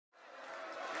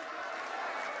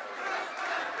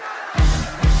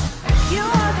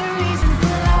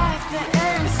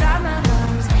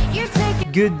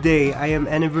Good day, I am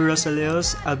Aniver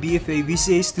Rosaleos, a BFA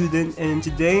VCA student, and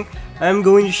today I'm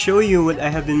going to show you what I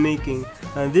have been making.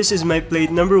 This is my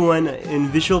plate number 1 in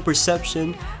visual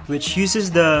perception, which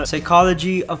uses the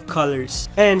psychology of colors,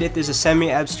 and it is a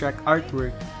semi-abstract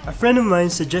artwork. A friend of mine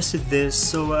suggested this,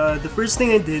 so the first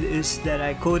thing I did is that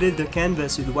I coated the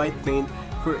canvas with white paint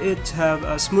for it to have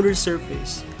a smoother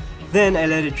surface. Then I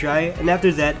let it dry, and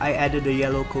after that I added a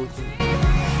yellow coating.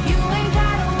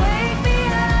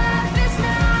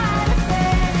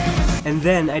 And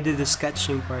then I did the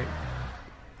sketching part.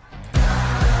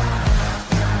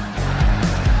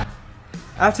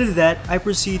 After that, I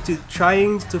proceed to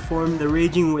trying to form the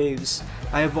raging waves.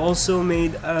 I have also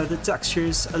made the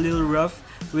textures a little rough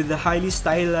with the highly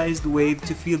stylized wave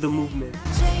to feel the movement.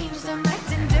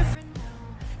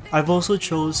 I've also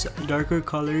chose darker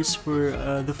colors for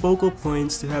the focal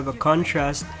points to have a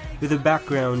contrast with the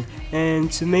background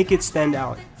and to make it stand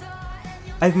out.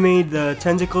 I've made the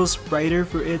tentacles brighter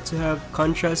for it to have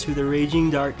contrast with the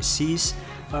raging dark seas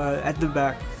at the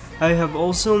back. I have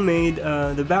also made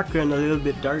the background a little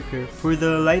bit darker for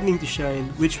the lightning to shine,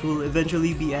 which will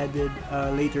eventually be added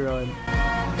later on.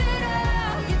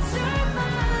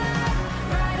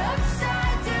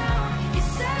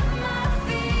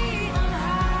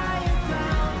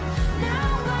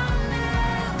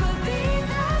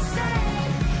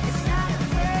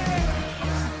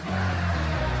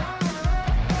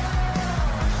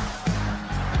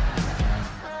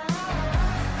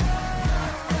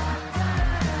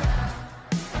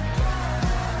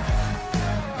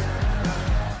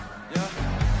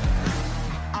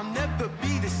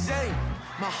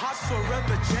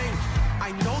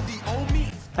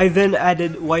 I then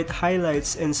added white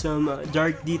highlights and some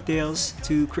dark details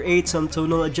to create some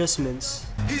tonal adjustments.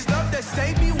 He's love that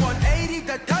saved me 180,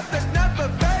 that top that's never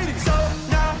fading. So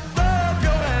now rub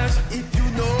your hands. If you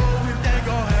know him, then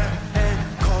go ahead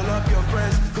and call up your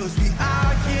friends, cause we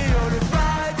out here on a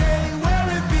Friday where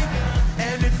it be.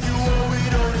 And if you owe it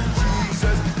on to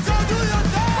Jesus, so do your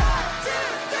thing. 1,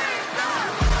 2, 3,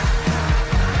 4.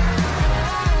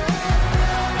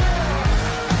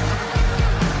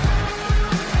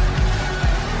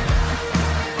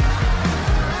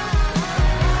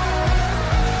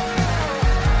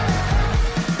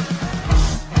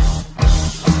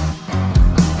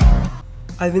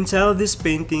 I've entitled this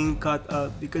painting Caught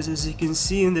Up because, as you can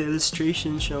see in the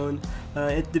illustration shown,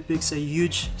 it depicts a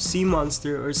huge sea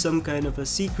monster or some kind of a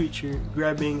sea creature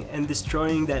grabbing and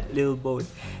destroying that little boat.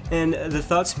 And the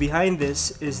thoughts behind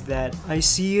this is that I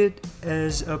see it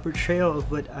as a portrayal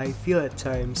of what I feel at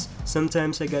times.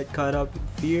 Sometimes I get caught up in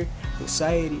fear,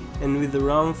 anxiety, and with the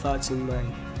wrong thoughts in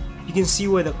mind. You can see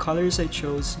why the colors I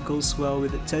chose goes well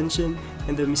with the tension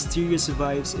and the mysterious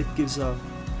vibes it gives off.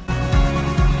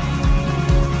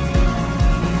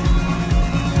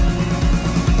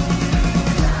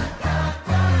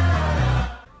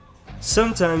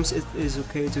 Sometimes it is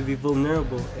okay to be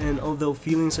vulnerable, and although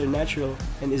feelings are natural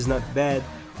and is not bad,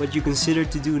 what you consider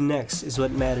to do next is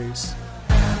what matters.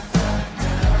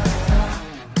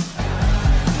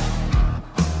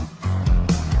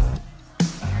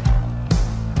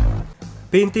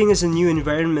 Painting is a new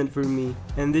environment for me,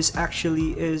 and this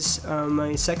actually is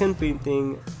my second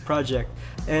painting project,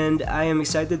 and I am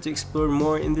excited to explore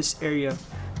more in this area.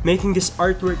 Making this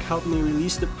artwork helped me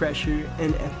release the pressure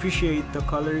and appreciate the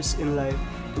colors in life,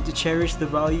 and to cherish the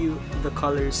value of the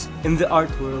colors in the art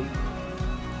world.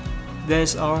 That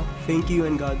is all. Thank you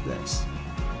and God bless.